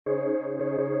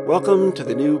Welcome to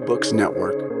the New Books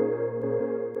Network.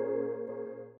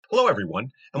 Hello, everyone,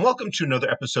 and welcome to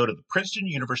another episode of the Princeton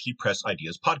University Press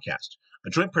Ideas Podcast, a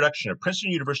joint production of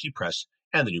Princeton University Press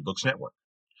and the New Books Network.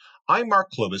 I'm Mark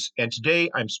Clovis, and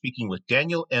today I'm speaking with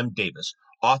Daniel M. Davis,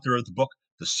 author of the book,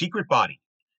 The Secret Body,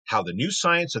 How the New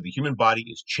Science of the Human Body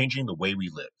is Changing the Way We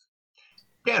Live.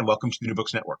 Dan, welcome to the New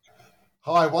Books Network.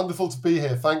 Hi, wonderful to be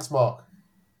here. Thanks, Mark.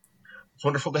 It's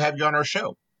wonderful to have you on our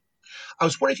show. I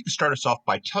was wondering if you could start us off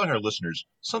by telling our listeners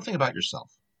something about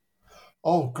yourself.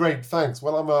 Oh, great, thanks.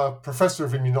 Well, I'm a professor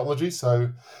of immunology,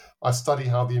 so I study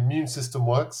how the immune system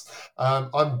works.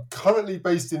 I'm currently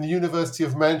based in the University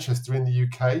of Manchester in the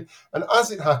UK, and as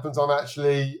it happens, I'm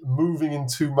actually moving in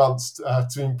 2 months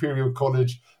to Imperial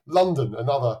College London,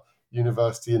 another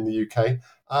university in the UK.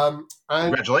 And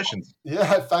congratulations.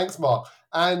 Yeah, thanks, Mark.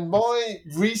 And my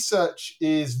research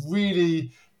is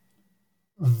really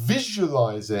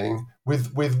visualizing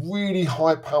with really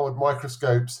high-powered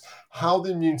microscopes how the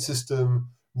immune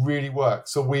system really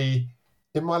works. So in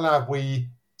my lab, we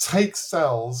take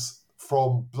cells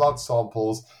from blood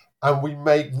samples and we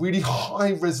make really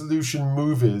high-resolution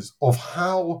movies of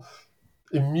how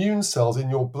immune cells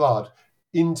in your blood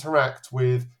interact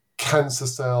with cancer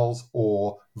cells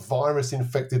or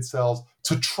virus-infected cells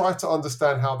to try to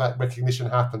understand how that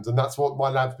recognition happens. And that's what my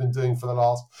lab's been doing for the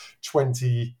last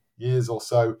 20 years or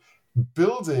so,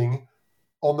 building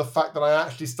on the fact that I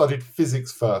actually studied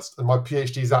physics first, and my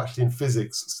PhD is actually in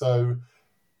physics. So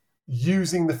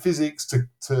using the physics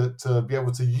to be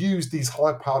able to use these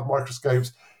high-powered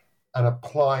microscopes and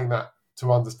applying that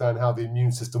to understand how the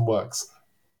immune system works.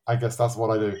 I guess that's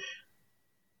what I do.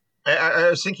 I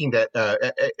was thinking that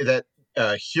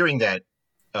hearing that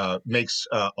makes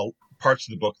parts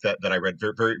of the book that I read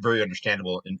very, very, very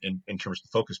understandable in terms of the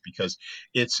focus, because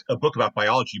it's a book about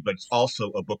biology, but it's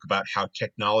also a book about how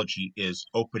technology is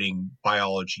opening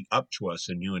biology up to us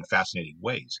in new and fascinating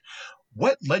ways.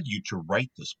 What led you to write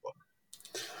this book?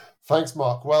 Thanks,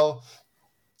 Mark. Well,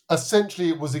 essentially,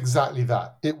 it was exactly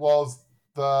that. It was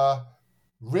the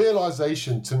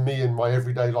realization to me in my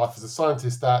everyday life as a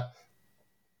scientist that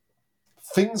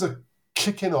things are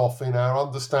kicking off in our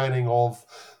understanding of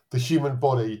the human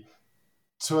body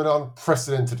to an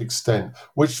unprecedented extent,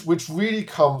 which really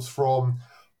comes from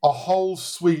a whole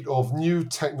suite of new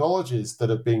technologies that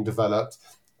are being developed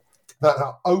that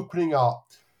are opening up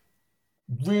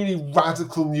really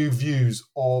radical new views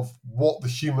of what the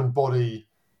human body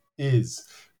is.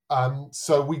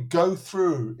 So we go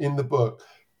through in the book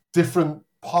different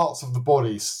parts of the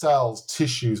body, cells,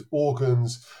 tissues,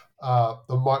 organs, the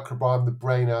microbiome, the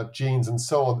brain, our genes, and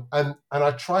so on. And I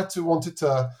tried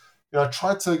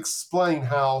to explain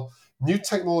how new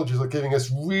technologies are giving us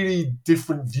really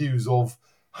different views of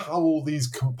how all these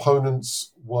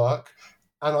components work.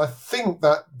 And I think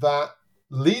that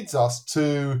leads us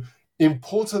to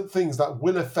important things that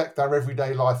will affect our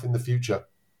everyday life in the future.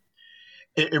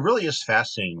 It really is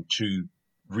fascinating to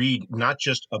read not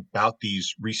just about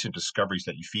these recent discoveries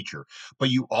that you feature, but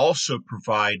you also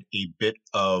provide a bit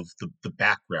of the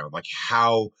background, like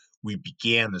how we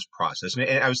began this process. And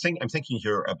I'm thinking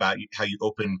here about how you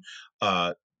open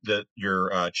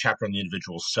your chapter on the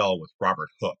individual cell with Robert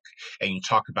Hooke, and you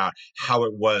talk about how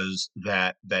it was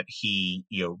that he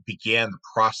began the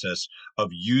process of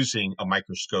using a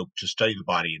microscope to study the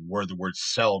body and where the word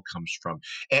cell comes from,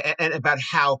 and about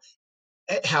how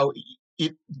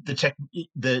it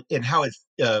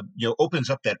opens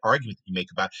up that argument that you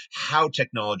make about how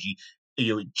technology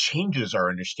it changes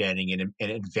our understanding and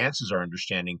advances our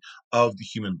understanding of the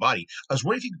human body. I was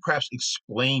wondering if you could perhaps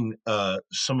explain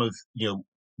some of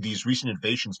these recent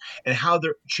innovations and how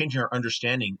they're changing our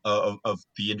understanding of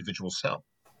the individual cell.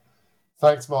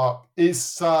 Thanks, Mark.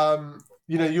 It's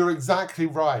you're exactly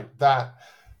right that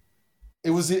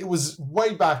it was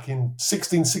way back in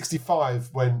 1665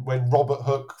 when Robert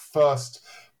Hooke first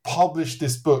published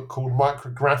this book called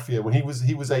Micrographia when he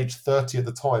was age 30 at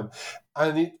the time,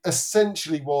 and it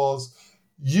essentially was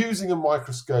using a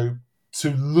microscope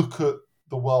to look at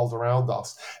the world around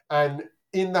us. And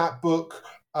in that book,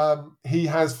 he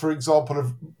has, for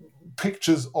example,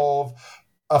 pictures of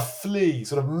a flea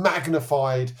sort of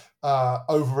magnified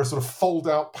over a sort of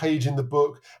fold-out page in the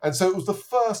book. And so it was the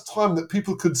first time that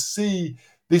people could see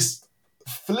this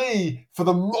flea for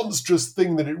the monstrous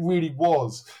thing that it really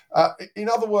was. In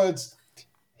other words,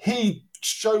 he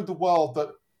showed the world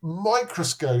that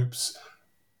microscopes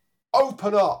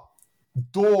open up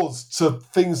doors to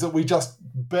things that we just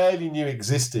barely knew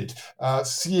existed.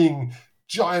 Seeing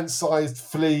giant-sized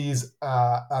fleas,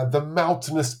 the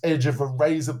mountainous edge of a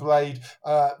razor blade,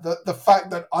 the fact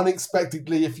that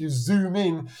unexpectedly, if you zoom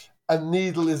in, a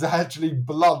needle is actually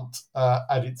blunt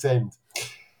at its end.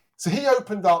 So he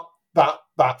opened up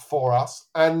that for us,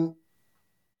 and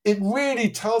it really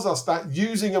tells us that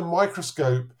using a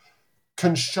microscope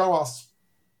can show us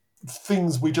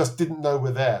things we just didn't know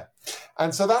were there.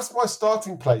 And so that's my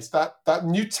starting place, that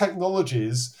new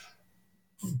technologies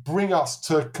bring us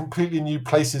to completely new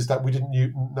places that we didn't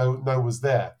know was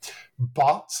there.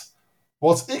 But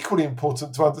what's equally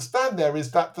important to understand there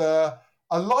is that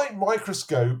a light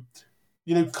microscope,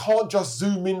 can't just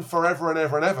zoom in forever and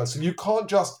ever and ever. So you can't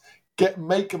just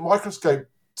make a microscope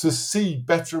to see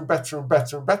better and better and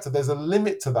better and better. There's a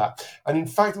limit to that. And in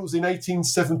fact, it was in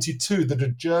 1872 that a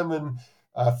German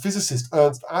physicist,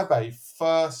 Ernst Abbe,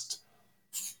 first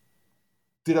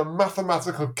did a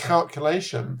mathematical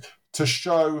calculation to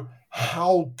show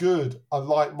how good a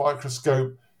light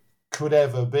microscope could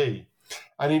ever be.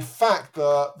 And in fact,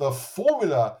 the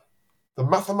formula, the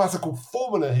mathematical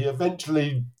formula he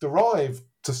eventually derived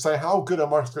to say how good a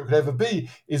microscope could ever be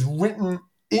is written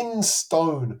in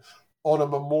stone on a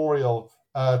memorial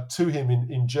to him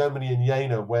in Germany, in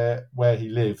Jena, where he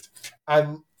lived.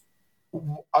 And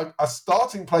a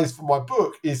starting place for my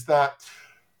book is that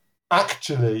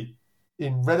actually,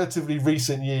 in relatively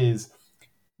recent years,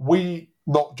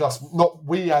 not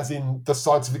we as in the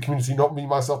scientific community, not me,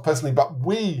 myself personally, but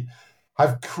we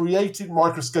have created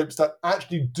microscopes that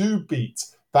actually do beat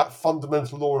that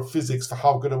fundamental law of physics for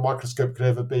how good a microscope could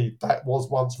ever be that was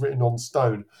once written on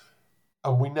stone.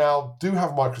 And we now do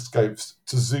have microscopes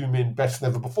to zoom in better than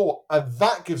ever before. And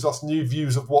that gives us new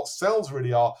views of what cells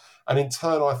really are. And in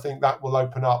turn, I think that will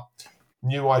open up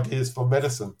new ideas for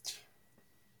medicine.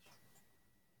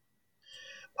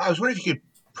 I was wondering if you could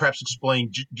perhaps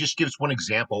explain, just give us one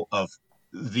example of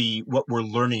what we're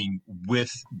learning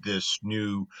with this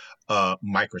new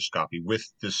microscopy,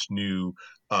 with this new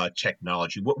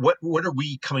technology. What are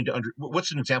we coming to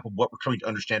what's an example of what we're coming to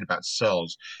understand about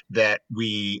cells that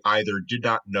we either did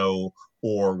not know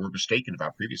or were mistaken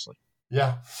about previously?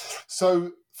 Yeah.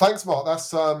 So thanks, Mark. That's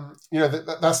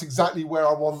that's exactly where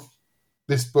I want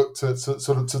this book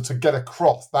to get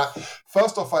across. That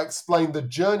first off, I explained the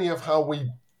journey of how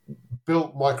we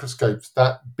built microscopes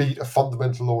that beat a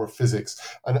fundamental law of physics.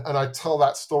 And I tell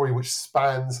that story, which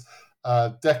spans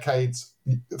decades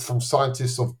from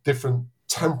scientists of different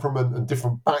temperament and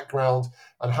different background,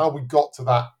 and how we got to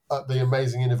that, the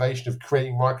amazing innovation of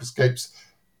creating microscopes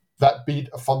that beat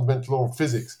a fundamental law of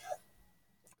physics.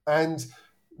 And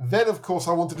then, of course,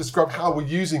 I want to describe how we're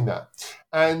using that.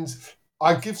 And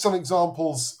I give some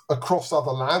examples across other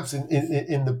labs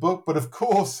in the book, but of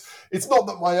course, it's not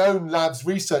that my own lab's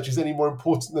research is any more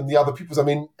important than the other people's. I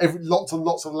mean, lots and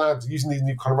lots of labs are using these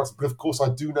new kind of methods, but of course, I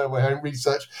do know my own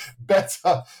research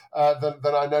better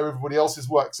than I know everybody else's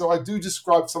work. So I do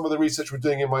describe some of the research we're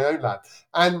doing in my own lab.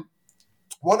 And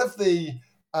one of the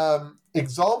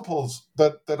examples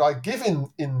that I give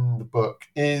in the book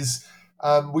is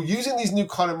we're using these new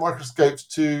kind of microscopes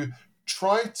to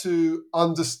try to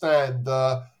understand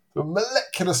the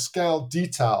molecular scale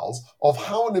details of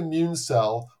how an immune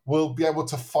cell will be able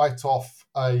to fight off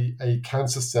a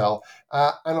cancer cell.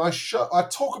 And I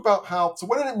talk about how, so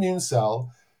when an immune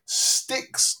cell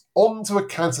sticks onto a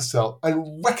cancer cell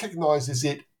and recognizes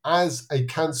it as a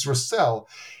cancerous cell,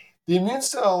 the immune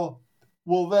cell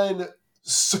will then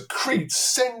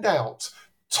send out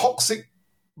toxic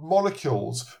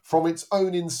molecules from its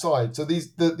own inside. So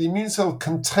the immune cell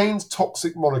contains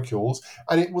toxic molecules,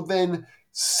 and it will then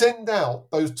send out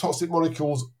those toxic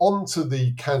molecules onto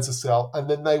the cancer cell, and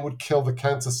then they would kill the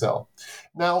cancer cell.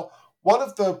 Now, one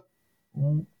of the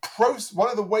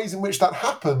ways in which that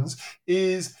happens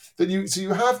is that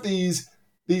you have these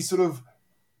sort of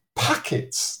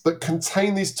packets that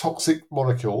contain these toxic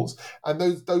molecules, and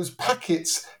those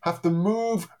packets have to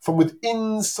move from within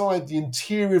inside the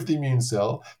interior of the immune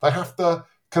cell. They have to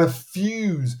kind of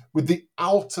fuse with the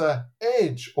outer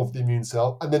edge of the immune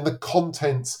cell, and then the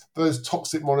contents, those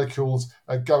toxic molecules,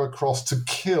 go across to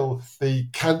kill the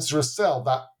cancerous cell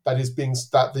that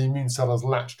the immune cell has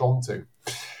latched onto.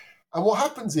 And what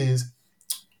happens is,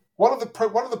 one of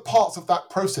the parts of that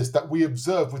process that we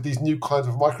observe with these new kinds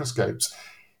of microscopes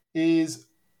is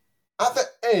at the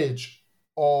edge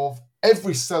of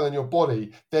every cell in your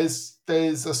body, there's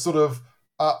a sort of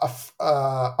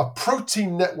a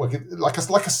protein network, like a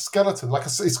skeleton,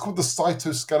 it's called the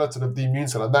cytoskeleton of the immune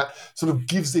cell, and that sort of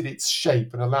gives it its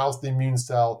shape and allows the immune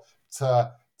cell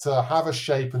to have a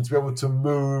shape and to be able to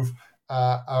move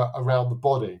around the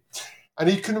body. And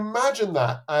you can imagine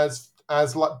that as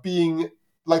like being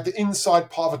like the inside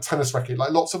part of a tennis racket,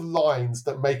 like lots of lines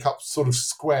that make up sort of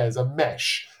squares, a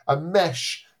mesh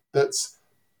that's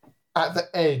at the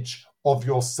edge of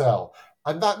your cell.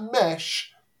 And that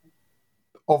mesh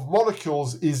of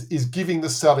molecules is giving the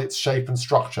cell its shape and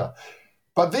structure.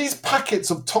 But these packets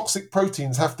of toxic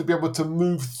proteins have to be able to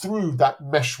move through that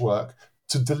meshwork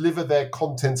to deliver their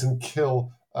contents and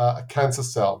kill a cancer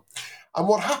cell. And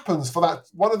what happens for that,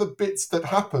 one of the bits that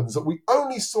happens that we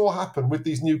only saw happen with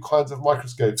these new kinds of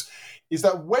microscopes, is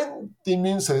that when the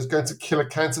immune cell is going to kill a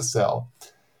cancer cell,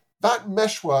 that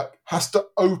meshwork has to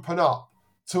open up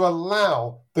to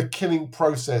allow the killing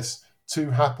process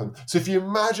to happen. So if you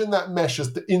imagine that mesh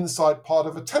as the inside part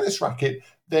of a tennis racket,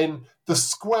 then the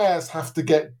squares have to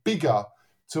get bigger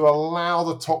to allow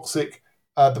the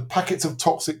packets of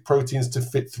toxic proteins to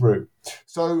fit through.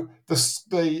 So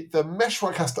the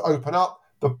meshwork has to open up,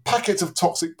 the packets of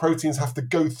toxic proteins have to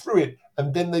go through it,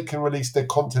 and then they can release their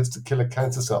contents to kill a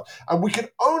cancer cell. And we can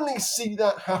only see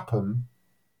that happen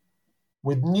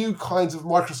with new kinds of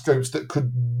microscopes that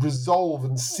could resolve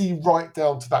and see right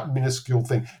down to that minuscule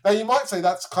thing. Now, you might say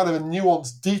that's kind of a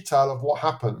nuanced detail of what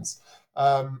happens.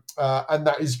 And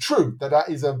that is true, that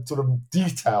is a sort of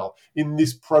detail in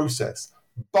this process.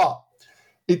 But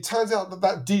it turns out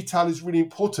that detail is really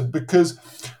important because,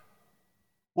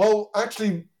 well,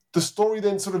 actually, the story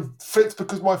then sort of fits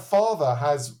because my father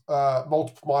has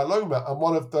multiple myeloma, and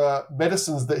one of the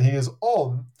medicines that he is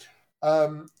on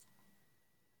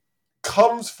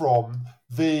comes from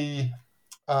the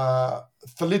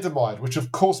thalidomide, which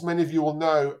of course many of you will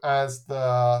know as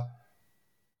the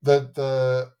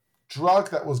drug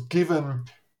that was given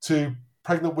to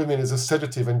pregnant women as a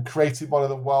sedative and created one of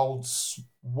the world's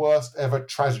worst ever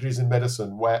tragedies in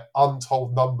medicine, where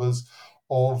untold numbers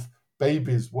of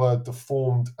babies were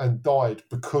deformed and died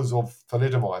because of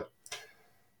thalidomide.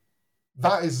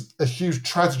 That is a huge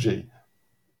tragedy.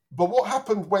 But what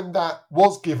happened when that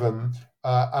was given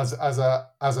as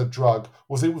a drug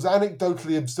was it was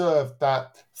anecdotally observed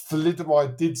that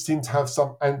thalidomide did seem to have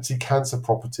some anti-cancer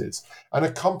properties. And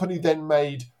a company then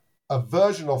made a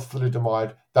version of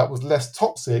thalidomide that was less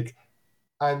toxic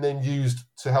and then used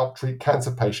to help treat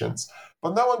cancer patients.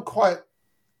 But no one quite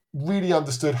really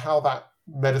understood how that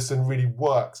medicine really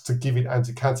works to give it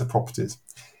anti-cancer properties.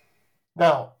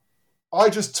 Now, I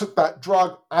just took that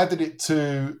drug, added it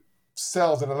to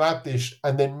cells in a lab dish,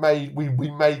 and then we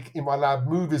make in my lab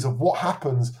movies of what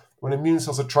happens when immune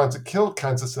cells are trying to kill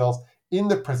cancer cells in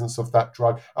the presence of that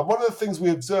drug. And one of the things we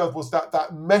observed was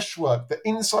that meshwork, the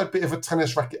inside bit of a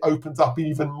tennis racket, opens up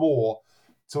even more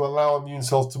to allow immune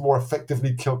cells to more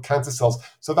effectively kill cancer cells.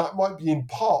 So that might be in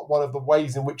part one of the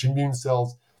ways in which immune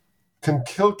cells can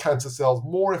kill cancer cells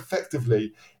more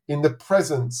effectively in the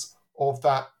presence of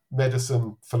that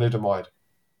medicine, thalidomide.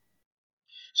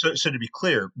 So to be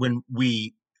clear, when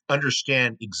we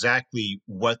understand exactly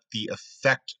what the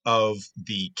effect of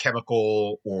the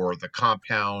chemical or the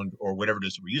compound or whatever it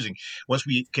is that we're using, once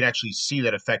we can actually see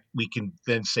that effect, we can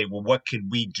then say, well, what can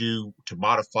we do to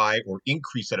modify or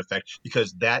increase that effect?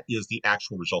 Because that is the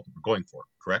actual result that we're going for,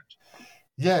 correct?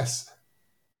 Yes.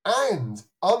 And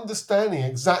understanding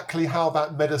exactly how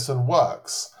that medicine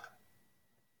works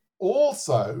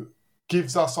also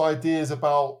gives us ideas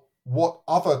about what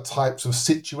other types of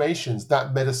situations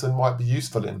that medicine might be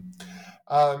useful in.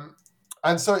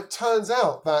 And so it turns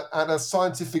out that at a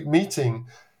scientific meeting,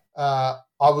 I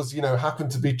was,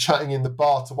 happened to be chatting in the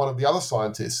bar to one of the other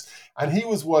scientists, and he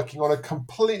was working on a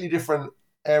completely different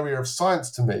area of science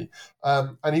to me.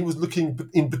 And he was looking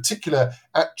in particular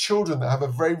at children that have a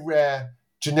very rare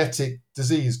genetic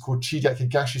disease called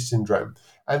Chidiac-Higashi syndrome.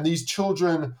 And these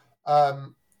children,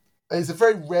 it's a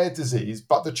very rare disease,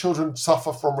 but the children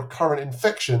suffer from recurrent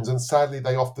infections, and sadly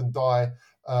they often die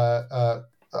at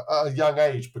a young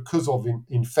age because of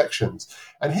infections.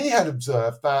 And he had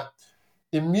observed that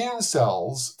immune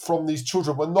cells from these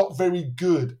children were not very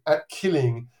good at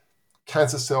killing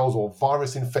cancer cells or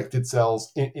virus-infected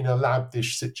cells in a lab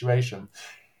dish situation.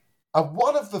 And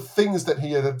one of the things that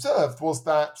he had observed was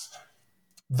that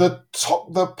the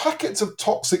packets of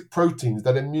toxic proteins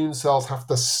that immune cells have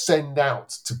to send out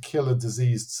to kill a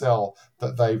diseased cell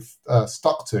that they've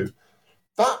stuck to,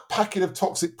 that packet of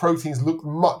toxic proteins looked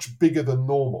much bigger than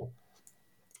normal.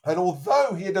 And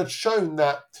although he had shown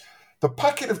that the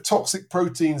packet of toxic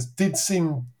proteins did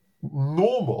seem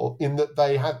normal in that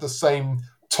they had the same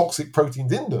toxic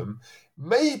proteins in them,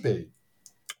 maybe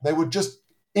they were just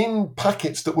in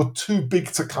packets that were too big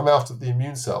to come out of the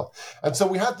immune cell. And so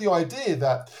we had the idea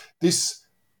that this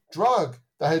drug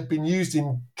that had been used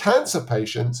in cancer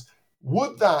patients,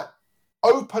 would that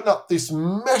open up this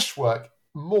meshwork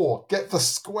more, get the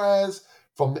squares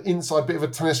from the inside bit of a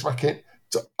tennis racket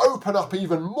to open up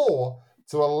even more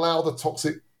to allow the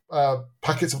toxic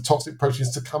packets of toxic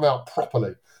proteins to come out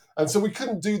properly. And so we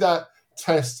couldn't do that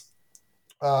test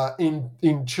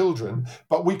in children,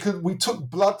 but we took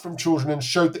blood from children and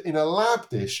showed that in a lab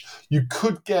dish you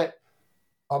could get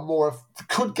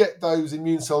those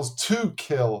immune cells to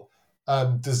kill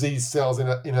disease cells in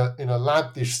a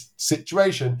lab dish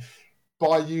situation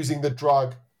by using the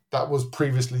drug that was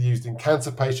previously used in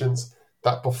cancer patients,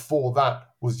 that before that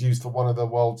was used for one of the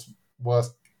world's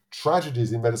worst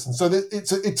tragedies in medicine. So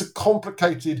it's a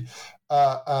complicated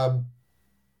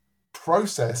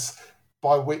process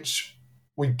by which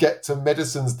we get to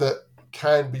medicines that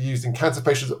can be used in cancer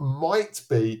patients that might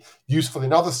be useful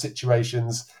in other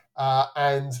situations.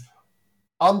 And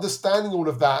understanding all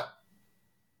of that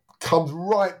comes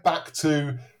right back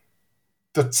to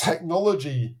the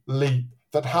technology leap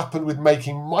that happened with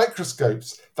making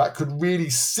microscopes that could really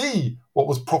see what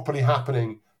was properly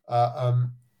happening.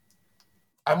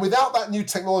 And without that new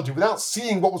technology, without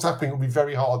seeing what was happening, it would be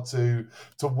very hard to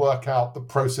work out the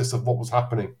process of what was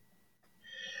happening.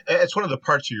 It's one of the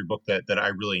parts of your book that I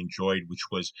really enjoyed,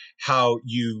 which was how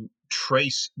you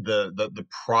trace the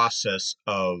process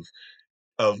of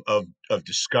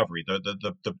discovery,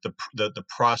 the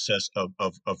process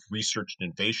of research and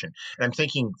innovation. And I'm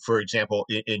thinking, for example,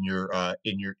 in your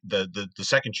the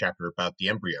second chapter about the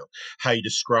embryo, how you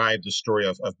describe the story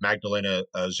of Magdalena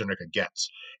Zernicka Getz,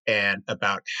 and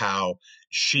about how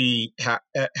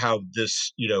how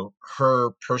this,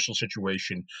 her personal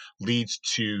situation leads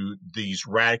to these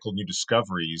radical new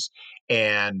discoveries,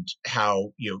 and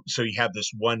how, so you have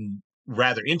this one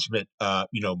rather intimate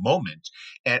moment,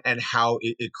 and how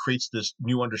it creates this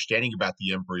new understanding about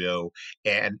the embryo,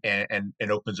 and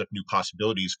opens up new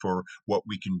possibilities for what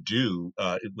we can do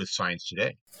with science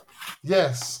today.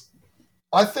 Yes,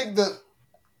 I think that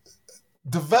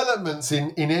developments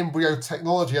in embryo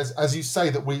technology, as you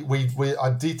say, that I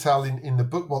detail in the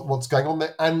book what's going on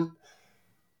there, and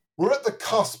we're at the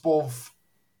cusp of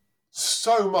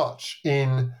so much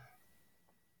in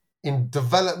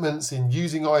developments in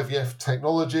using IVF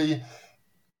technology.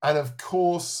 And of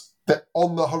course, that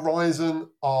on the horizon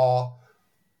are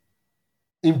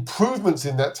improvements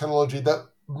in that technology that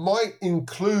might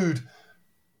include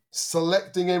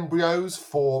selecting embryos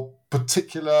for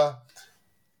particular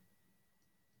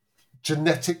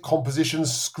genetic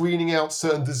compositions, screening out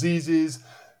certain diseases,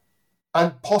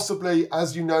 and possibly,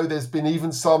 as you know, there's been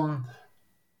even some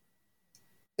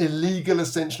illegal,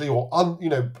 essentially, or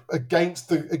against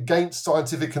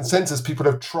scientific consensus, people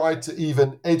have tried to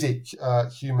even edit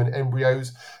human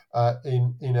embryos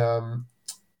in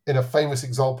a famous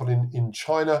example in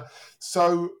China.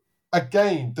 So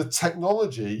again, the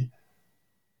technology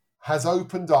has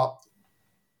opened up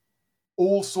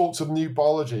all sorts of new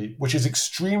biology, which is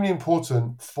extremely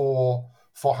important for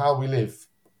how we live,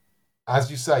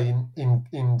 as you say,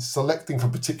 in selecting for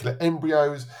particular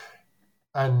embryos,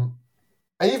 and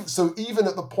even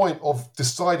at the point of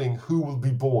deciding who will be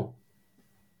born.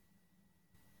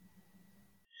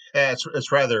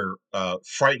 It's rather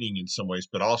frightening in some ways,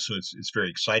 but also it's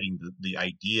very exciting, the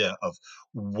idea of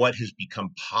what has become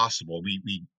possible.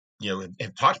 We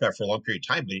have talked about it for a long period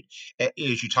of time, but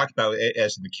as you talked about,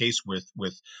 as in the case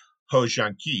with Ho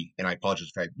Jiankui, and I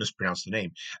apologize if I mispronounced the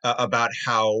name, about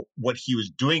how what he was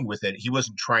doing with it, he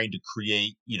wasn't trying to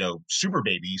create, super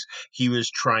babies. He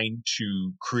was trying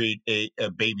to create a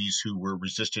babies who were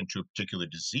resistant to a particular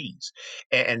disease,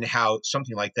 and how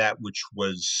something like that, which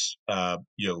was,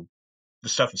 the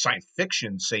stuff of science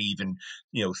fiction, say even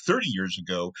 30 years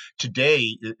ago,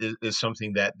 today is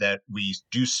something that we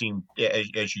do seem,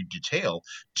 as you detail,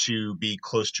 to be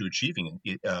close to achieving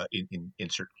in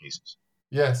certain cases.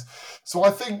 Yes. So I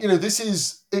think, this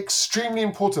is extremely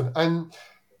important. And,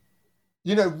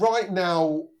 right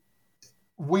now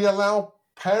we allow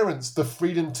parents the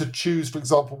freedom to choose, for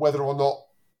example, whether or not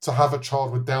to have a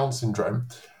child with Down syndrome.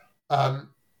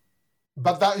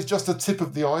 But that is just the tip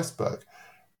of the iceberg.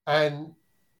 And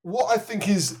what I think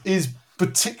is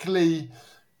particularly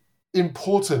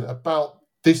important about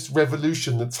this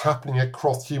revolution that's happening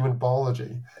across human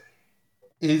biology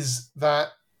is that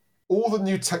all the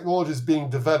new technologies being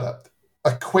developed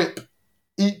equip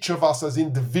each of us as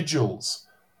individuals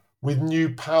with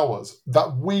new powers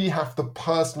that we have to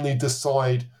personally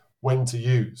decide when to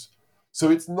use. So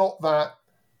it's not that,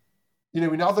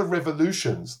 in other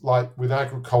revolutions, like with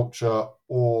agriculture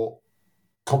or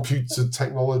computer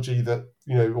technology that,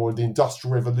 or the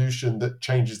Industrial Revolution that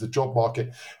changes the job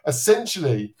market,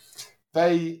 essentially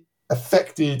they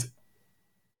affected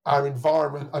our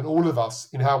environment and all of us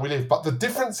in how we live. But the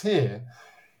difference here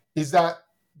is that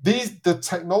the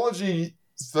technologies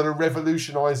that are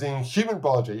revolutionizing human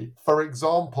biology, for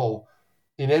example,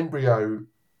 in embryo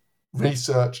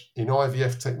research, in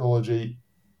IVF technology,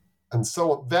 and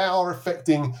so on, they are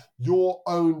affecting your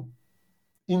own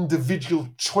individual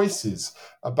choices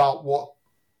about what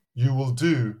you will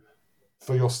do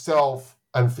for yourself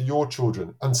and for your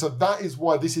children. And so that is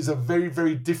why this is a very,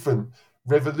 very different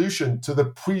revolution to the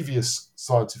previous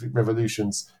scientific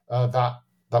revolutions that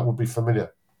would be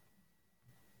familiar.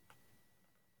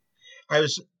 I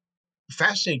was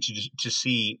fascinated to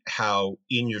see how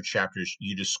in your chapters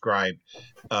you describe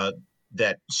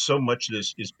that so much of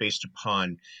this is based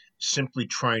upon simply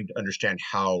trying to understand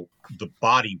how the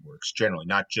body works generally,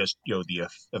 not just the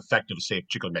effect of, say, a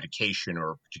particular medication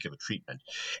or a particular treatment.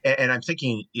 And I'm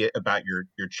thinking about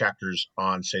your chapters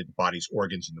on, say, the body's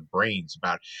organs and the brains,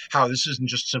 about how this isn't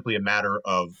just simply a matter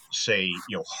of, say,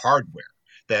 hardware.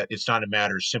 That it's not a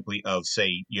matter simply of,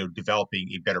 say, developing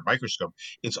a better microscope.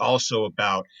 It's also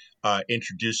about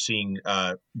introducing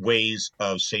ways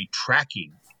of, say,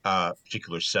 tracking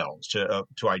particular cells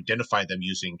to identify them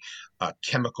using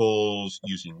chemicals,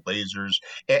 using lasers.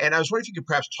 And I was wondering if you could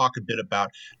perhaps talk a bit about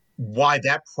why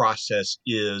that process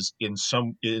is in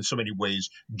so many ways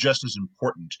just as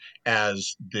important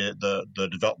as the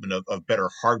development of better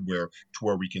hardware to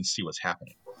where we can see what's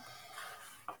happening.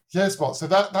 Yes, Mark. So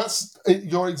that's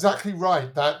you're exactly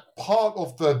right. That part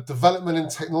of the development in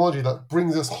technology that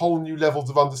brings us whole new levels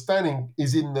of understanding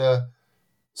is in the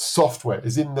software,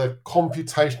 is in the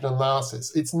computational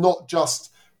analysis. It's not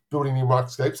just building new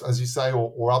microscopes, as you say,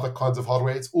 or other kinds of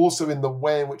hardware. It's also in the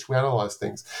way in which we analyze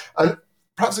things. And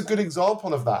perhaps a good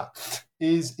example of that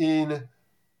is in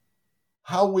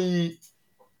how we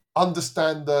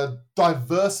understand the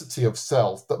diversity of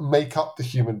cells that make up the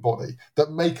human body, that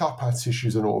make up our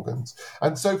tissues and organs.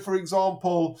 And so, for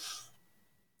example,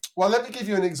 let me give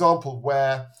you an example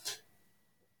where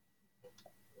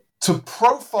to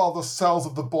profile the cells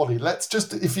of the body,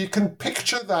 if you can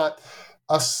picture that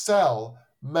a cell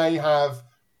may have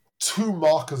two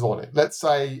markers on it, let's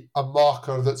say a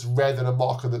marker that's red and a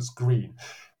marker that's green.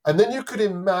 And then you could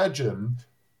imagine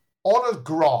on a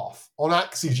graph, on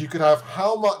axes, you could have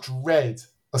how much red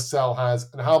a cell has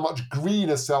and how much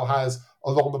green a cell has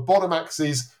along the bottom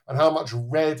axes and how much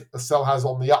red a cell has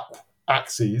on the up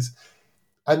axes.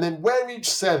 And then where each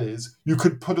cell is, you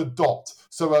could put a dot.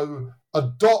 So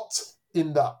a dot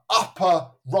in the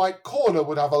upper right corner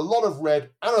would have a lot of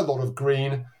red and a lot of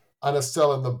green, and a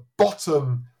cell in the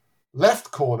bottom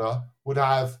left corner would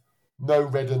have no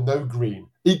red and no green.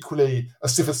 Equally,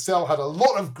 as if a cell had a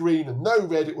lot of green and no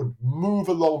red, it would move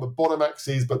along the bottom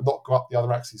axes but not go up the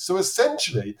other axes. So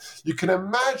essentially, you can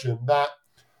imagine that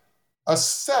a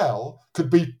cell could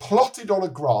be plotted on a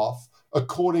graph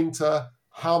according to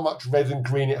how much red and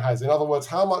green it has. In other words,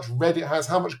 how much red it has,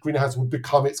 how much green it has would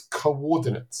become its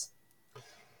coordinates.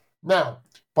 Now,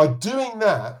 by doing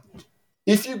that,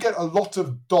 if you get a lot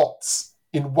of dots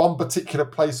in one particular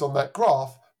place on that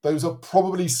graph, those are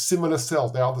probably similar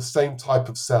cells. They are the same type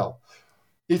of cell.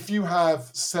 If you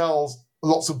have cells,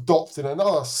 lots of dots in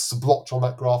another splotch on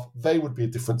that graph, they would be a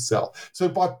different cell. So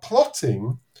by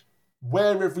plotting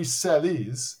where every cell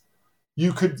is,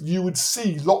 you would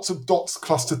see lots of dots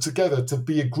clustered together to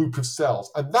be a group of cells.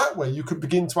 And that way you could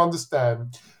begin to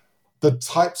understand the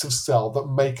types of cell that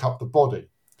make up the body.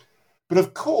 But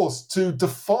of course, to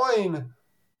define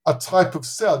a type of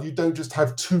cell, you don't just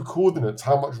have two coordinates,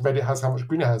 how much red it has, how much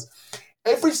green it has.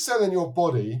 Every cell in your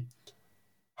body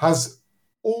has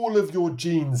all of your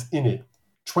genes in it.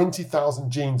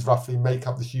 20,000 genes roughly make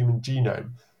up the human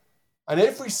genome. And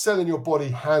every cell in your body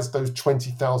has those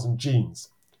 20,000 genes.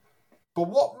 But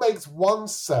what makes one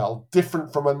cell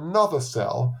different from another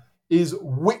cell is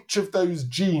which of those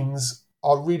genes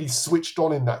are really switched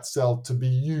on in that cell to be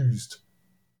used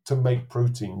to make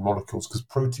protein molecules, because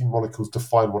protein molecules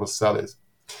define what a cell is.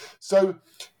 So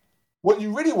what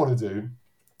you really want to do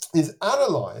is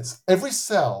analyze every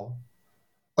cell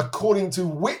according to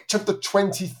which of the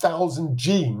 20,000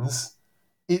 genes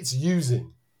it's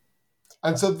using.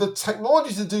 And so the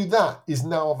technology to do that is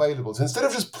now available. So instead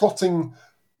of just plotting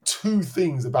two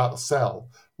things about a cell,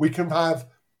 we can have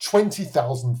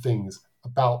 20,000 things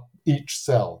about each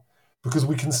cell, because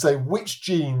we can say which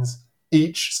genes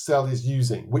each cell is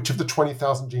using, which of the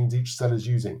 20,000 genes each cell is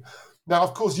using. Now,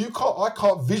 of course, I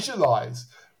can't visualize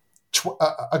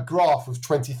a graph of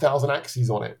 20,000 axes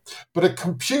on it, but a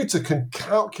computer can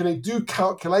do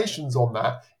calculations on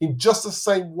that in just the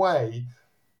same way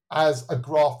as a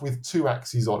graph with two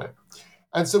axes on it.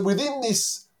 And so within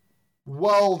this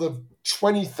world of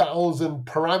 20,000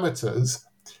 parameters,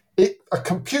 a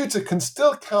computer can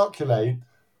still calculate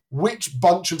which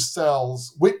bunch of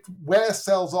cells, where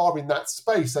cells are in that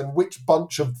space and which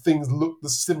bunch of things look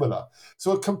similar.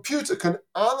 So a computer can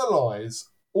analyze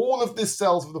all of the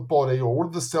cells of the body, or all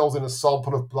of the cells in a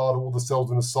sample of blood, or all the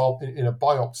cells in a sample in a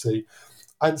biopsy,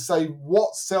 and say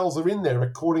what cells are in there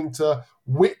according to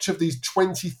which of these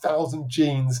 20,000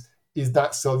 genes is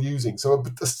that cell using. So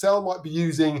a cell might be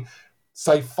using,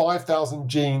 say, 5,000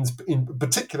 genes in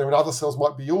particular, and other cells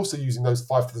might be also using those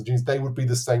 5,000 genes. They would be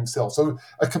the same cell. So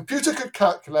a computer could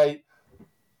calculate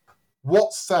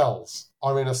what cells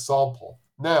are in a sample.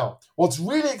 Now, what's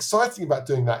really exciting about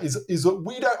doing that is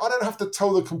that I don't have to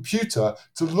tell the computer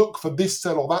to look for this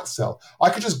cell or that cell. I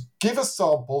could just give a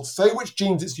sample, say which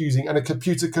genes it's using, and a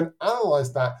computer can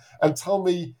analyze that and tell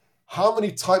me how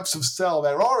many types of cell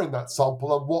there are in that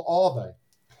sample and what are they.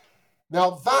 Now,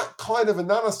 that kind of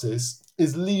analysis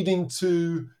is leading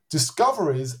to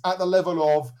discoveries at the level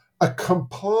of a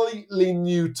completely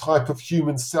new type of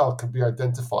human cell can be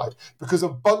identified, because a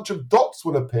bunch of dots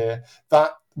will appear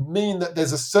that mean that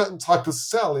there's a certain type of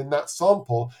cell in that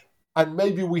sample, and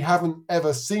maybe we haven't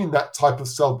ever seen that type of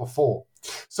cell before.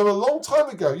 So a long time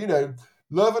ago,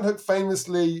 Leeuwenhoek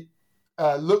famously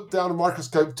looked down a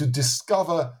microscope to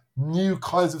discover new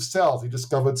kinds of cells. He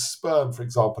discovered sperm, for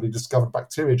example. He discovered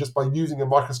bacteria just by using a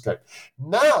microscope.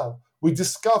 Now we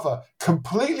discover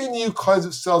completely new kinds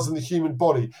of cells in the human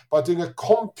body by doing a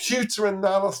computer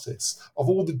analysis of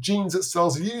all the genes that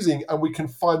cells are using, and we can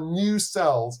find new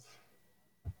cells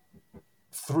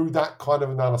through that kind of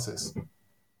analysis.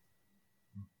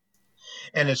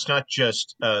 And it's not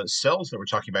just cells that we're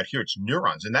talking about here, it's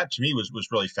neurons. And that to me was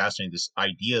really fascinating, this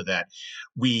idea that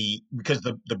because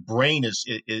the brain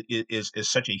is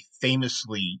such a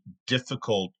famously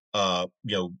difficult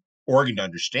organ to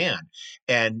understand.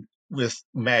 And with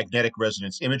magnetic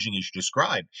resonance imaging, as you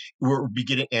described, we're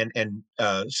beginning, and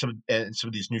some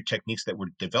of these new techniques that we're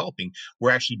developing,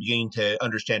 we're actually beginning to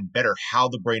understand better how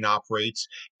the brain operates,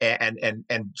 and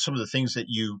some of the things that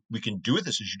we can do with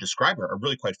this, as you describe, are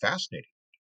really quite fascinating.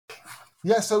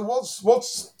 Yeah. So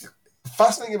what's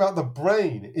fascinating about the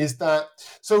brain is that,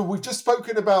 so we've just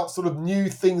spoken about sort of new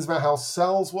things about how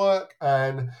cells work,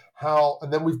 and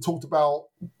then we've talked about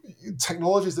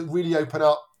technologies that really open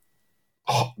up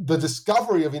the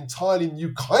discovery of entirely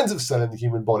new kinds of cell in the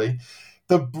human body.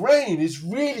 The brain is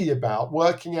really about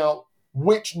working out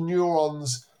which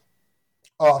neurons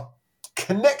are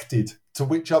connected to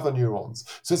which other neurons.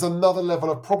 So it's another level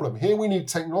of problem. Here we need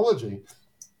technology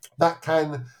that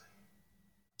can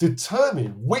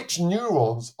determine which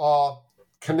neurons are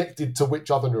connected to which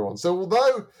other neurons. So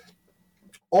although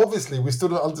obviously we still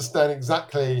don't understand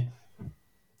exactly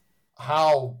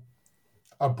how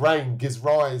a brain gives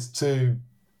rise to,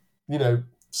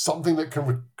 something that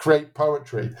can create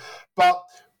poetry, but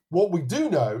what we do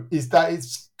know is that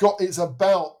it's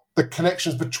about the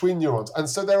connections between neurons. And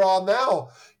so there are now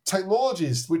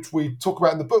technologies which we talk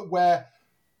about in the book where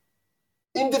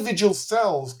individual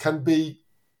cells can be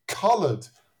colored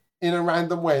in a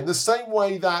random way, in the same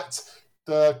way that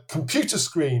the computer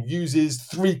screen uses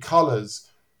 3 colors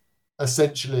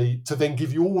essentially to then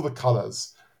give you all the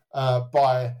colors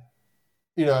by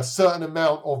a certain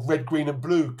amount of red, green, and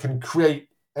blue can create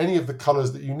any of the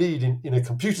colors that you need in a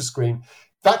computer screen.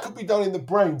 That could be done in the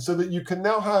brain, so that you can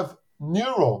now have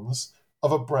neurons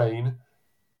of a brain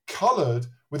colored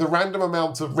with a random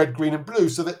amount of red, green, and blue,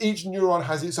 so that each neuron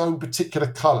has its own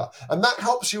particular color. And that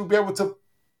helps you be able to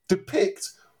depict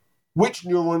which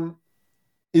neuron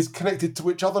is connected to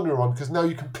which other neuron, because now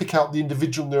you can pick out the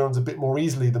individual neurons a bit more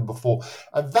easily than before.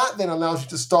 And that then allows you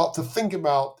to start to think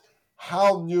about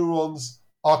how neurons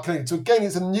are connected. So again,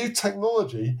 it's a new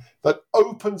technology that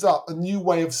opens up a new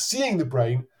way of seeing the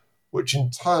brain, which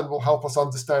in turn will help us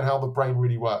understand how the brain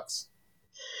really works.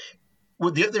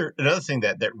 Well, another thing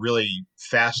that really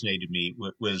fascinated me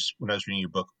was, when I was reading your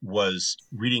book, was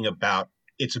reading about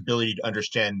its ability to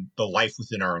understand the life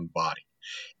within our own body.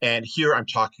 And here I'm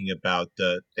talking about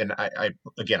and I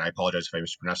apologize if I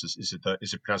mispronounce this. Is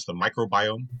it pronounced the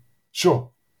microbiome?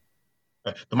 Sure.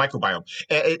 The microbiome,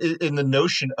 in the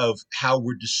notion of how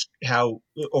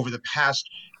over the past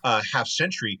half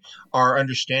century, our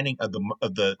understanding of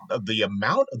the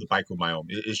amount of the microbiome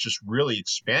is just really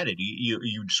expanded.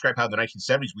 You describe how in the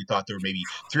 1970s we thought there were maybe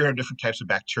 300 different types of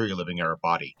bacteria living in our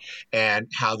body, and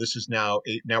how this is now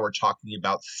we're talking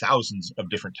about thousands of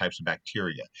different types of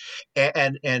bacteria,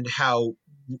 and how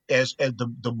as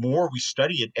the more we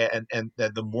study it, and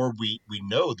the more we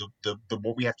know, the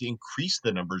more we have to increase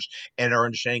the numbers and our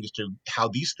understanding as to how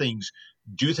these things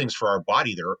do things for our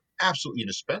body that are absolutely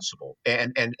indispensable,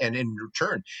 and in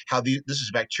return how this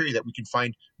is bacteria that we can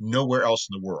find nowhere else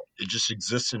in the world. It just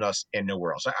exists in us and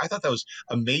nowhere else. I thought that was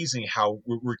amazing, how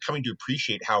we're coming to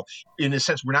appreciate how, in a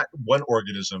sense, we're not one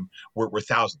organism, we're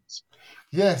thousands.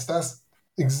 Yes, that's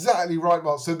exactly right,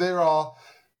 Mark. So there are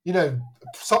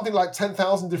something like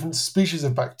 10,000 different species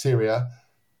of bacteria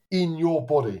in your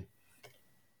body.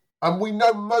 And we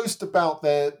know most about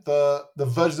the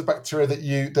versions of bacteria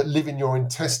that live in your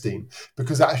intestine,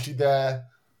 because actually they're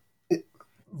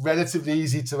relatively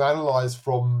easy to analyze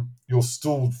from your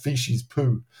stool, feces,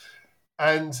 poo.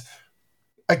 And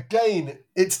again,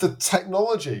 it's the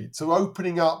technology to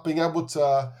opening up, being able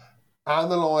to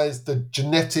analyze the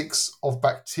genetics of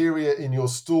bacteria in your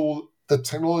stool. The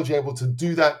technology able to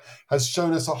do that has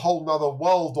shown us a whole nother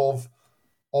world of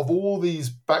all these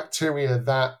bacteria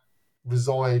that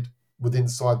reside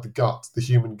inside the gut, the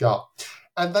human gut.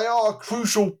 And they are a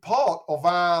crucial part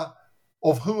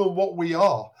of who and what we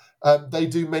are. They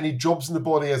do many jobs in the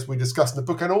body, as we discuss in the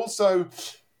book. And also,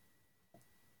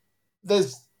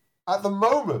 at the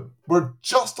moment, we're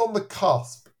just on the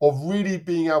cusp of really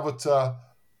being able to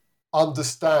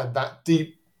understand that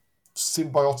deep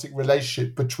symbiotic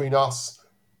relationship between us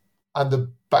and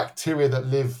the bacteria that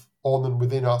live on and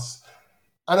within us.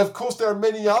 And of course, there are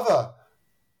many other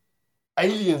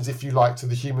aliens, if you like, to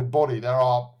the human body. There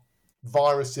are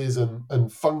viruses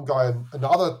and fungi and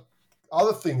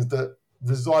other things that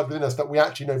reside within us that we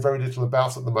actually know very little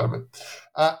about at the moment.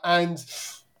 And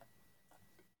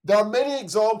there are many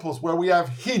examples where we have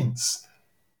hints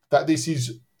that this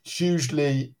is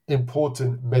hugely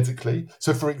important medically.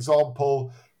 So, for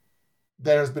example,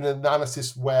 there has been an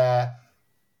analysis where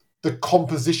the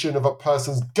composition of a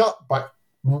person's gut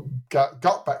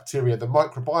bacteria, the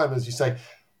microbiome, as you say,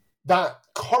 that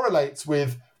correlates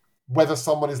with whether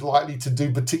someone is likely to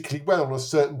do particularly well on a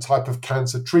certain type of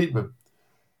cancer treatment.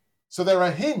 So there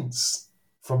are hints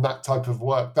from that type of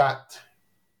work that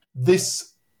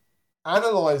this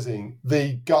analyzing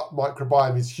the gut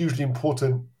microbiome is hugely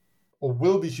important, or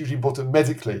will be hugely important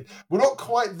medically. We're not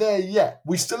quite there yet.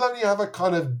 We still only have a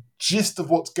kind of gist of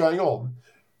what's going on,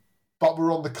 but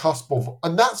we're on the cusp of.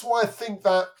 And that's why I think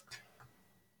that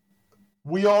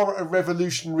we are at a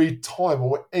revolutionary time, or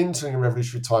we're entering a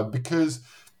revolutionary time, because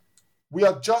we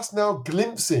are just now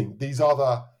glimpsing these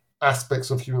other aspects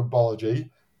of human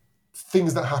biology,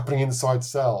 things that are happening inside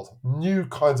cells, new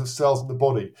kinds of cells in the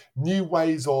body, new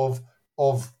ways of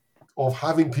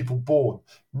having people born,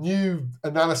 new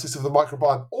analysis of the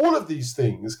microbiome. All of these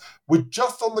things, we're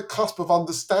just on the cusp of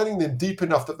understanding them deep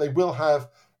enough that they will have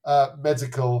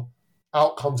medical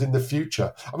outcomes in the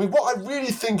future. I mean, what I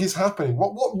really think is happening,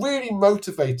 what really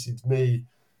motivated me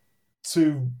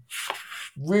to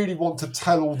really want to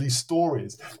tell all these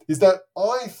stories, is that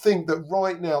I think that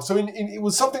right now, so it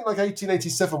was something like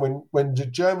 1887 when the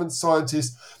German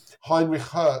scientist Heinrich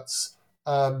Hertz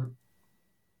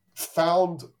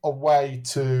found a way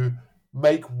to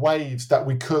make waves that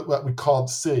we can't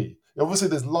see. Obviously,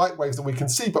 there's light waves that we can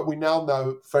see, but we now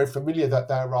know very familiar that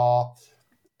there are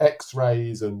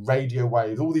X-rays and radio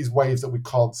waves, all these waves that we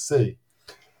can't see.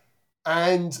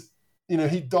 And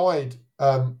he died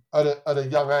at a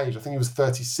young age. I think he was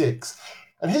 36,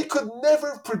 and he could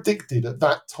never have predicted at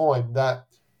that time that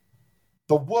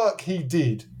the work he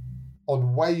did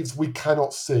on waves we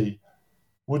cannot see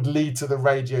would lead to the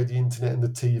radio, the internet, and the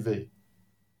TV.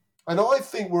 And I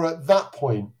think we're at that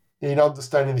point in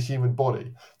understanding the human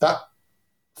body, that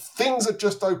things are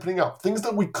just opening up. Things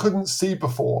that we couldn't see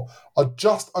before are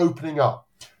just opening up.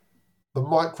 The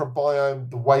microbiome,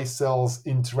 the way cells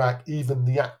interact, even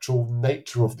the actual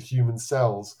nature of the human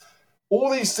cells. All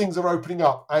these things are opening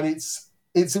up, and it's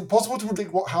impossible to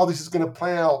predict how this is going to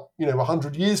play out,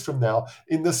 100 years from now,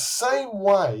 in the same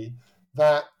way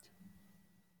that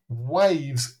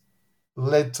waves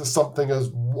led to something as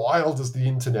wild as the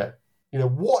internet.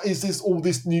 What is all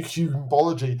this new human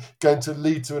biology going to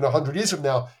lead to in 100 years from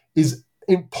now is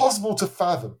impossible to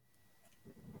fathom.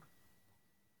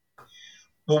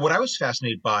 Well, what I was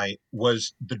fascinated by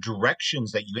was the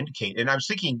directions that you indicate, and I was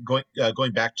thinking,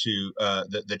 going back to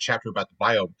the chapter about the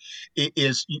biome,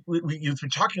 you've been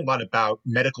talking a lot about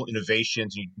medical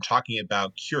innovations, and you've been talking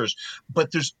about cures, but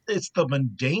it's the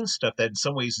mundane stuff that in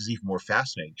some ways is even more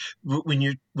fascinating. When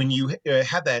you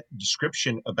had that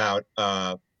description about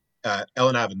Elenov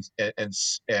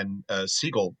and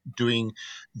Siegel doing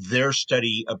their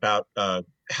study about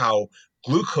how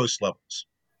glucose levels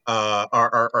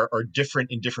are different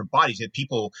in different bodies, and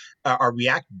people are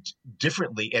react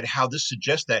differently, and how this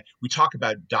suggests that we talk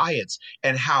about diets,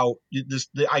 and how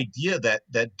the idea that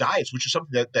diets, which is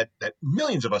something that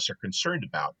millions of us are concerned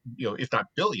about, if not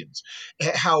billions,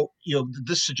 how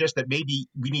this suggests that maybe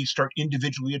we need to start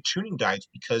individually attuning diets,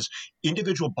 because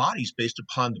individual bodies based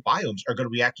upon the biomes are going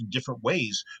to react in different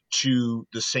ways to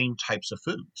the same types of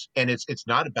foods, and it's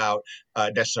not about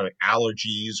necessarily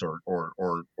allergies or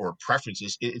or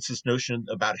preferences. It's this notion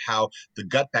about how the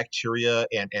gut bacteria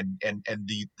and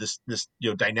this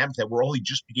dynamic that we're only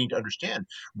just beginning to understand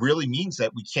really means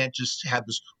that we can't just have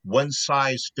this one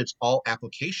size fits all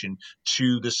application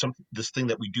to this thing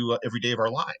that we do every day of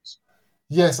our lives.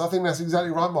 Yes, I think that's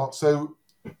exactly right, Mark. So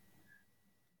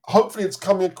hopefully it's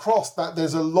coming across that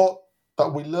there's a lot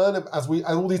that we learn as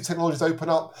all these technologies open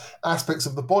up aspects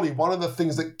of the body. One of the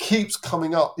things that keeps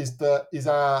coming up is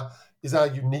our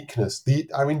uniqueness,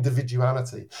 our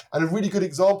individuality. And a really good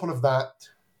example of that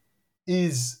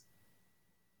is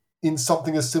in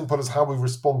something as simple as how we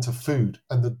respond to food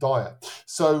and the diet.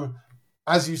 So,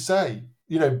 as you say,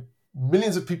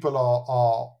 millions of people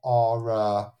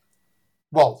are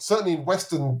well, certainly in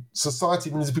Western society,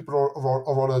 millions of people are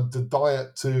on a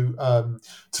diet to,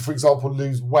 for example,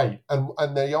 lose weight.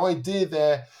 And the idea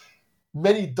there,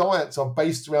 many diets are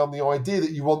based around the idea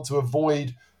that you want to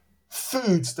avoid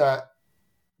foods that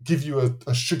give you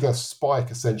a sugar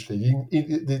spike, essentially.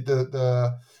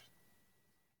 The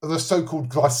so-called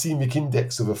glycemic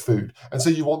index of a food. And so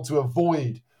you want to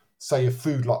avoid, say, a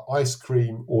food like ice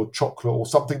cream or chocolate or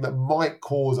something that might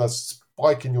cause a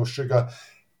spike in your sugar,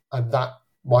 and that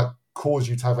might cause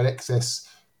you to have an excess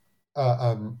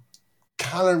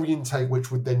calorie intake, which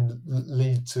would then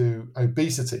lead to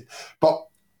obesity. But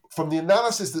from the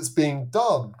analysis that's being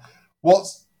done,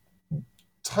 what's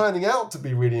turning out to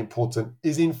be really important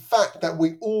is, in fact, that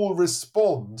we all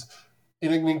respond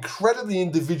in an incredibly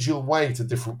individual way to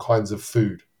different kinds of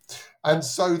food. And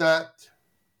so that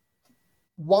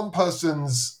one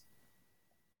person's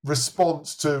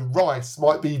response to rice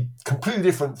might be completely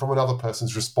different from another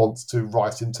person's response to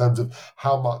rice in terms of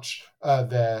how much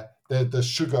the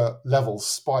sugar levels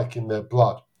spike in their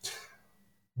blood.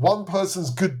 One person's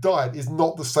good diet is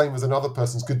not the same as another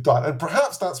person's good diet. And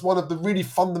perhaps that's one of the really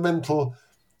fundamental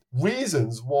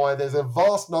reasons why there's a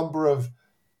vast number of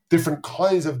different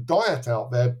kinds of diet out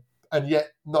there, and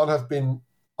yet none have been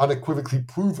unequivocally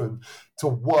proven to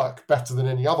work better than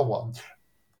any other one.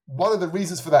 One of the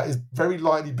reasons for that is very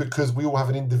likely because we all have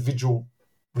an individual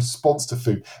response to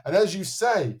food. And as you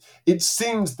say, it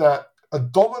seems that a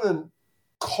dominant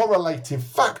correlative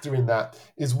factor in that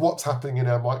is what's happening in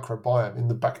our microbiome, in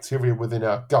the bacteria within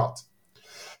our gut.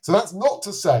 So that's not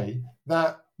to say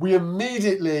that we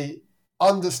immediately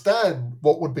understand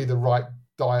what would be the right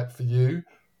diet for you,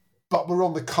 but we're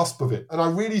on the cusp of it. And I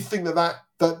really think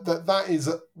that is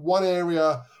one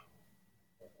area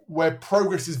where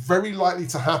progress is very likely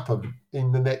to happen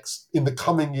in the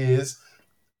coming years,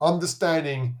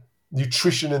 understanding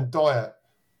nutrition and diet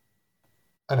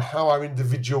and how our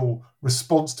individual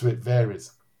response to it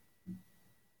varies.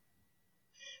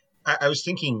 I was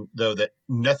thinking, though, that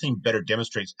nothing better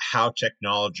demonstrates how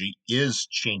technology is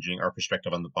changing our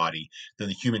perspective on the body than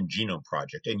the Human Genome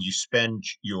Project. And you spend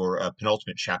your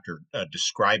penultimate chapter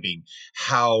describing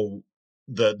how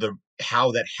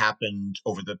how that happened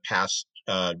over the past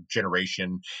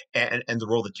generation and the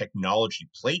role that technology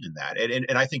played in that.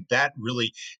 And I think that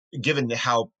really, given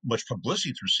how much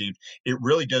publicity it's received, it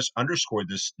really does underscore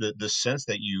the sense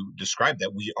that you described,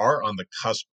 that we are on the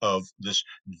cusp of this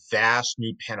vast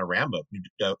new panorama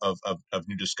of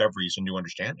new discoveries and new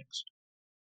understandings.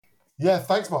 Yeah,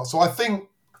 thanks, Mark. So I think,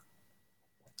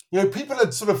 people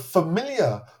are sort of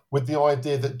familiar with the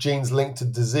idea that genes link to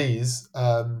disease.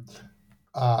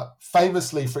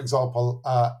 Famously, for example,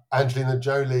 Angelina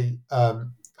Jolie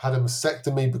had a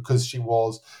mastectomy because she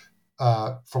was,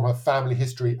 from her family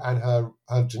history and her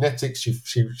genetics,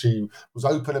 she was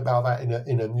open about that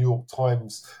in a New York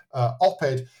Times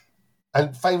op-ed.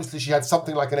 And famously, she had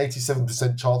something like an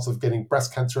 87% chance of getting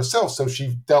breast cancer herself. So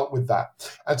she dealt with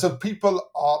that. And so people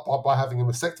are, by having a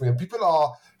mastectomy, and people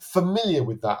are familiar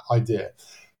with that idea.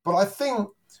 But I think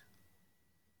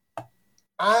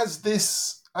as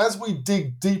we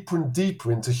dig deeper and deeper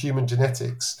into human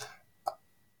genetics,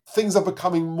 things are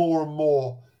becoming more and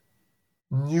more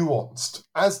nuanced.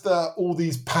 As all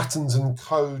these patterns and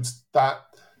codes that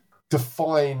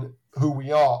define who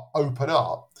we are open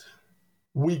up,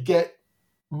 we get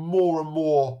more and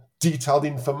more detailed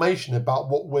information about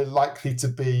what we're likely to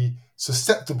be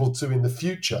susceptible to in the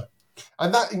future.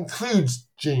 And that includes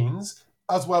genes,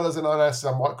 as well as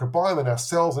our microbiome and our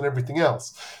cells and everything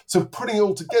else. So putting it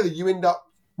all together, you end up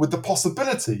with the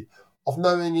possibility of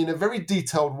knowing in a very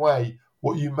detailed way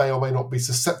what you may or may not be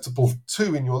susceptible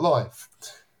to in your life.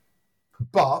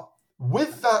 But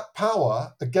with that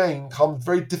power, again, comes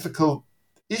very difficult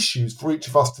issues for each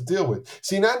of us to deal with.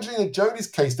 See, in Angelina Jolie's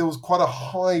case, there was quite a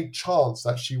high chance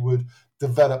that she would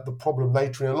develop the problem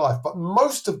later in her life. But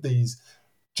most of these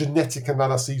genetic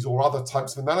analyses or other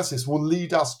types of analysis will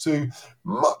lead us to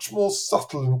much more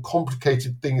subtle and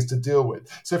complicated things to deal with.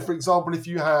 So, for example, if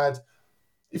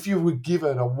you were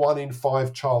given a 1 in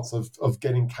 5 chance of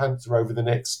getting cancer over the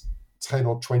next 10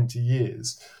 or 20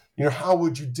 years, how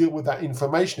would you deal with that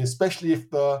information, especially if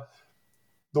the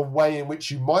way in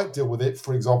which you might deal with it,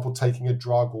 for example, taking a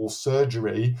drug or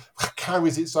surgery,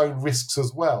 carries its own risks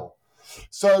as well.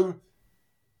 So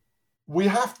we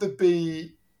have to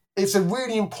it's a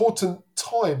really important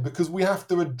time because we have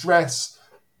to address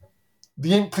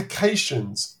the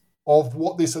implications of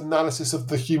what this analysis of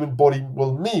the human body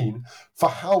will mean for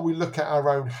how we look at our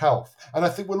own health. And I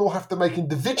think we'll all have to make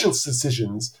individual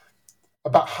decisions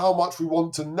about how much we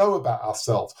want to know about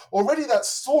ourselves. Already that's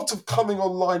sort of coming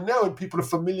online now, and people are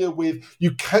familiar with,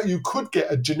 you could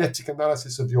get a genetic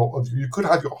analysis you could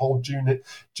have your whole genome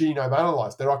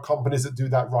analyzed. There are companies that do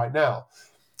that right now.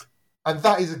 And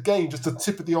that is, again, just the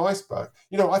tip of the iceberg.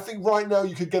 I think right now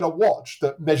you could get a watch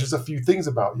that measures a few things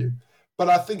about you. But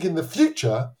I think in the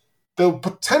future, the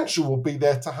potential will be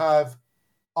there to have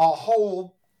a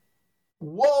whole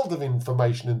world of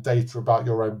information and data about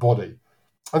your own body.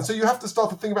 And so you have to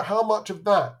start to think about how much of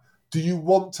that do you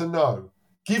want to know,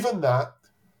 given that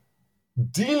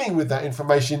dealing with that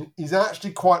information is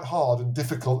actually quite hard and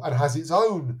difficult and has its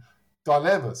own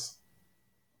dilemmas.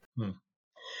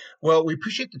 Well, we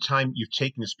appreciate the time you've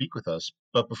taken to speak with us.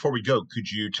 But before we go,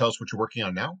 could you tell us what you're working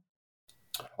on now?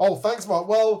 Oh, thanks, Mark.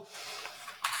 Well,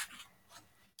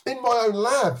 in my own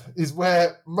lab is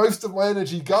where most of my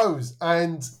energy goes.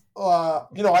 And,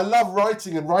 I love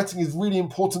writing, and writing is really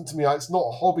important to me. It's not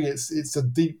a hobby. It's a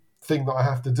deep thing that I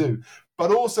have to do.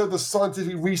 But also the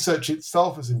scientific research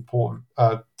itself is important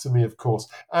to me, of course.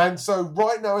 And so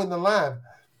right now in the lab,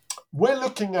 we're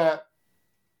looking at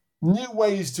new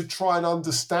ways to try and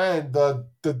understand the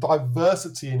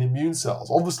diversity in immune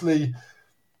cells. Obviously,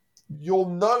 you'll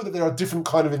know that there are different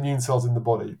kinds of immune cells in the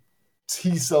body.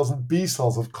 T cells and B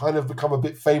cells have kind of become a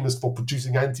bit famous for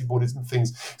producing antibodies and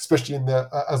things, especially in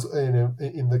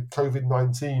the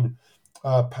COVID-19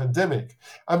 pandemic.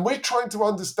 And we're trying to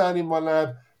understand in my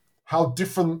lab how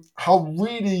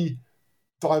really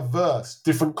diverse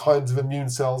different kinds of immune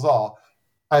cells are,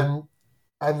 and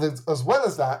as well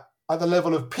as that, at the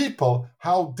level of people,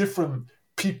 how different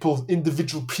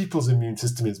individual people's immune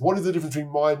system is. What is the difference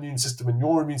between my immune system and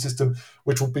your immune system,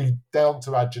 which will be down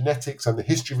to our genetics and the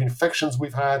history of infections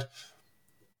we've had.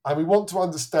 And we want to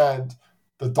understand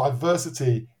the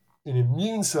diversity in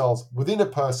immune cells within a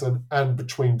person and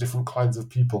between different kinds of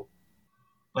people.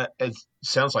 It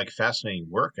sounds like fascinating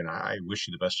work, and I wish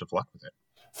you the best of luck with it.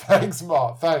 Thanks,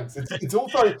 Mark. Thanks.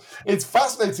 It's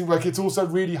fascinating work. It's also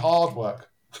really hard work.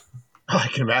 I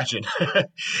can imagine,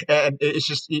 and it's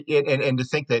just and to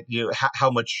think that how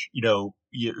much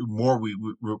more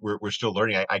we're still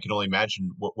learning. I can only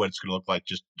imagine what it's going to look like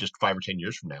just 5 or 10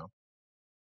 years from now.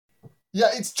 Yeah,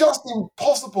 it's just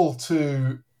impossible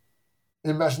to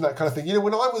imagine that kind of thing.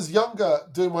 When I was younger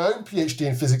doing my own PhD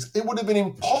in physics, it would have been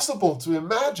impossible to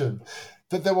imagine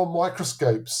that there were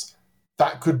microscopes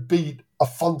that could beat a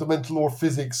fundamental law of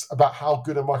physics about how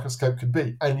good a microscope could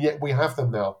be, and yet we have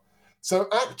them now. So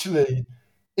actually,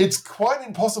 it's quite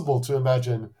impossible to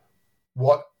imagine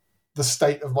what the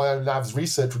state of my own lab's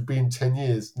research would be in 10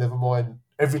 years, never mind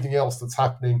everything else that's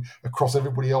happening across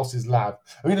everybody else's lab.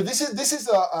 I mean, this is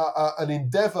an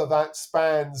endeavor that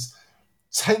spans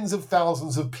tens of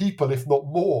thousands of people, if not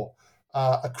more,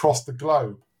 across the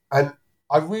globe. And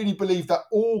I really believe that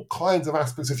all kinds of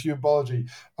aspects of human biology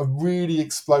are really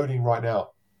exploding right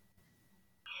now.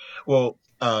 Well,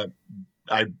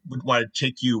 I wouldn't want to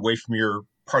take you away from your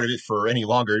part of it for any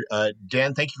longer.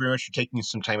 Dan, thank you very much for taking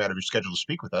some time out of your schedule to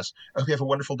speak with us. I hope you have a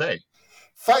wonderful day.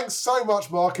 Thanks so much,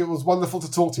 Mark. It was wonderful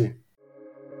to talk to you.